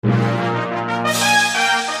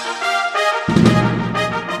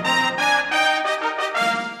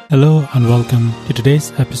Hello and welcome to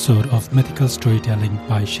today's episode of Mythical Storytelling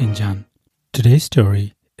by Shinjan. Today's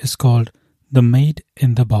story is called The Maid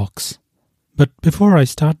in the Box. But before I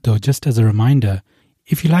start though, just as a reminder,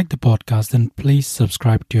 if you like the podcast then please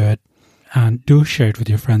subscribe to it and do share it with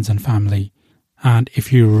your friends and family. And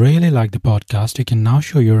if you really like the podcast, you can now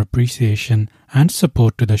show your appreciation and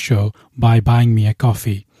support to the show by buying me a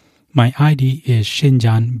coffee. My ID is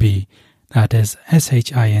ShinjanB, that is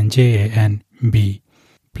SHINJANB.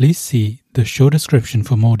 Please see the show description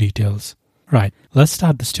for more details. Right, let's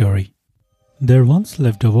start the story. There once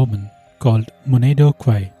lived a woman called Munedo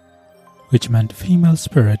Kwei, which meant female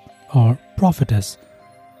spirit or prophetess,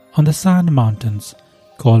 on the sand mountains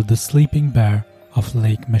called the Sleeping Bear of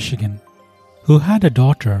Lake Michigan, who had a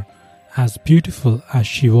daughter as beautiful as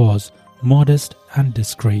she was modest and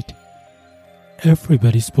discreet.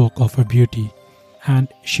 Everybody spoke of her beauty, and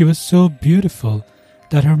she was so beautiful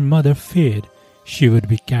that her mother feared she would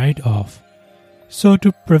be carried off. So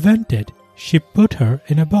to prevent it, she put her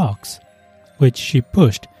in a box, which she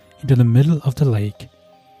pushed into the middle of the lake.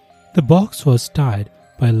 The box was tied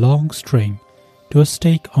by a long string to a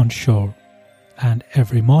stake on shore, and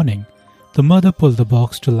every morning the mother pulled the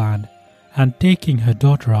box to land and, taking her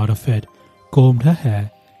daughter out of it, combed her hair,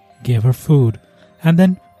 gave her food, and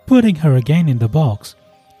then, putting her again in the box,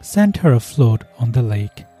 sent her afloat on the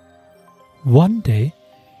lake. One day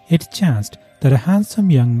it chanced that a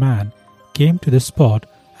handsome young man came to the spot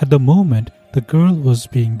at the moment the girl was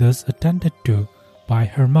being thus attended to by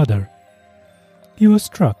her mother. He was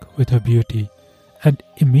struck with her beauty and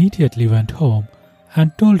immediately went home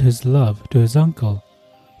and told his love to his uncle,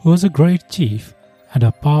 who was a great chief and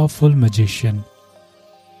a powerful magician.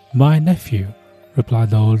 "My nephew,"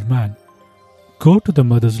 replied the old man, "go to the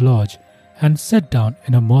mother's lodge and sit down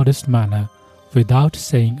in a modest manner without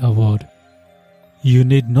saying a word. You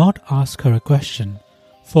need not ask her a question,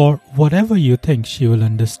 for whatever you think she will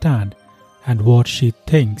understand, and what she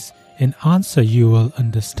thinks in answer you will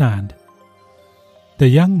understand." The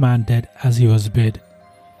young man did as he was bid.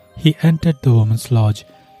 He entered the woman's lodge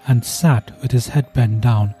and sat with his head bent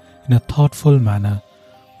down in a thoughtful manner,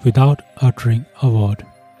 without uttering a word.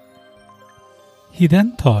 He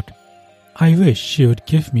then thought, "I wish she would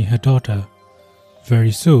give me her daughter."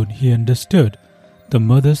 Very soon he understood the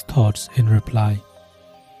mother's thoughts in reply.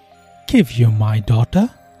 "Give you my daughter?"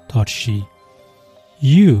 thought she.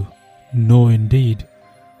 "You? No indeed.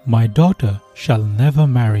 My daughter shall never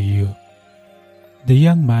marry you." The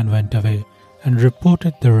young man went away and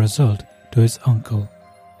reported the result to his uncle.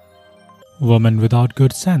 "Woman without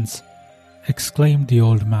good sense," exclaimed the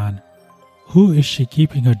old man. "Who is she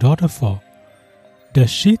keeping her daughter for? Does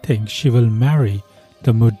she think she will marry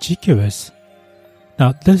the Mudjikiwis?"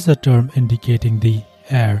 Now this is a term indicating the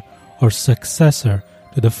heir or successor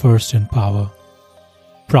to the first in power.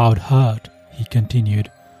 "Proud heart," he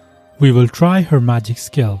continued, "we will try her magic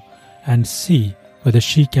skill and see whether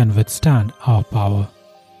she can withstand our power."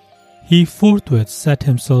 He forthwith set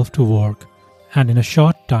himself to work, and in a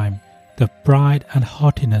short time the pride and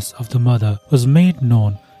haughtiness of the mother was made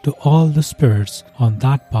known to all the spirits on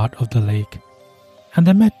that part of the lake, and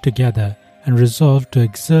they met together and resolved to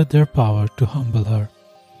exert their power to humble her.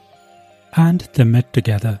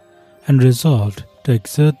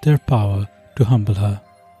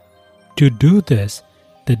 To do this,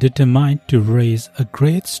 they determined to raise a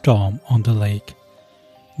great storm on the lake.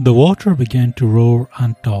 The water began to roar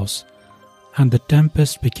and toss, and the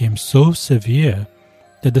tempest became so severe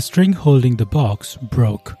that the string holding the box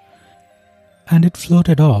broke, and it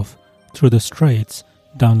floated off through the straits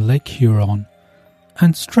down Lake Huron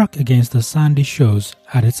and struck against the sandy shores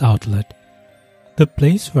at its outlet. The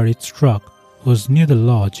place where it struck was near the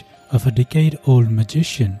lodge of a decade-old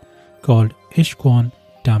magician called Ishkwan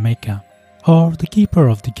Dameka, or the keeper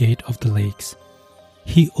of the gate of the lakes.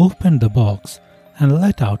 He opened the box and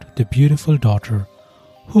let out the beautiful daughter,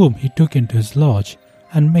 whom he took into his lodge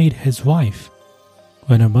and made his wife.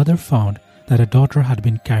 When her mother found that her daughter had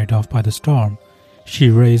been carried off by the storm, she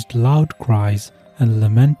raised loud cries and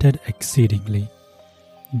lamented exceedingly.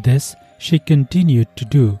 This she continued to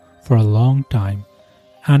do for a long time,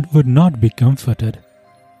 and would not be comforted.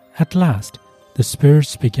 At last the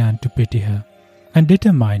spirits began to pity her, and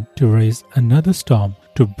determined to raise another storm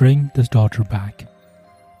to bring the daughter back.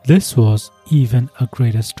 This was even a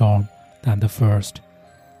greater storm than the first.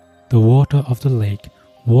 The water of the lake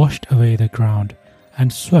washed away the ground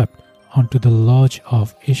and swept onto the lodge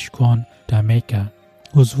of Ishkwan Dameka,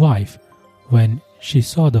 whose wife, when she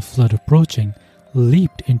saw the flood approaching,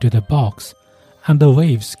 leaped into the box, and the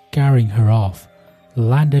waves carrying her off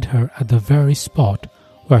landed her at the very spot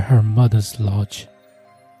where her mother's lodge.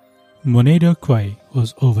 Monedo Quay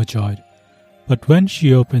was overjoyed, but when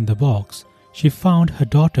she opened the box, she found her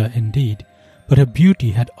daughter indeed, but her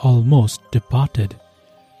beauty had almost departed.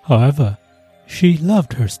 However, she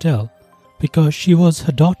loved her still, because she was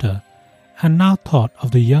her daughter, and now thought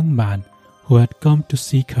of the young man who had come to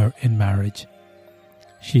seek her in marriage.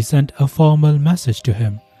 She sent a formal message to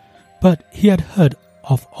him, but he had heard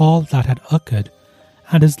of all that had occurred,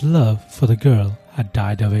 and his love for the girl had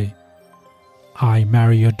died away. "I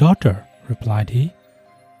marry your daughter," replied he.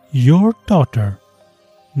 "Your daughter?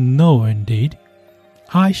 No, indeed.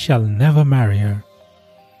 I shall never marry her."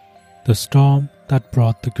 The storm that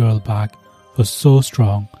brought the girl back was so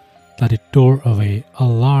strong that it tore away a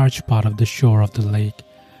large part of the shore of the lake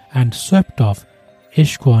and swept off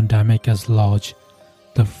Ishquandameka's lodge,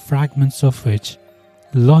 the fragments of which,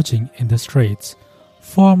 lodging in the straits,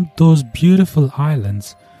 formed those beautiful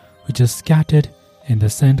islands which are scattered in the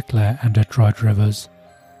St. Clair and Detroit rivers.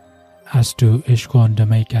 As to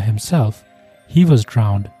Ishquandameka himself, he was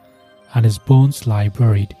drowned, and his bones lie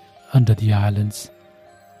buried under the islands.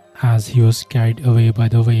 As he was carried away by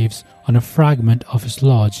the waves on a fragment of his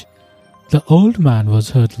lodge, the old man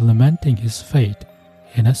was heard lamenting his fate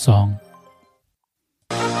in a song.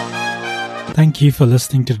 Thank you for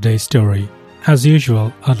listening to today's story. As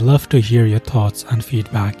usual, I'd love to hear your thoughts and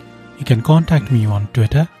feedback. You can contact me on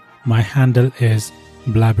Twitter. My handle is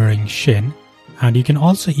blabberingshin, and you can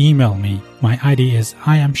also email me. My ID is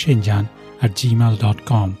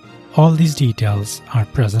iamshinjan@gmail.com. All these details are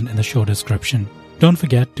present in the show description. Don't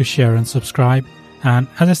forget to share and subscribe. And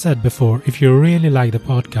as I said before, if you really like the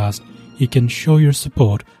podcast, you can show your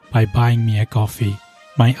support by buying me a coffee.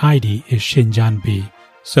 My ID is ShinjanB.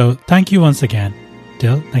 So thank you once again.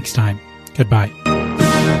 Till next time. Goodbye.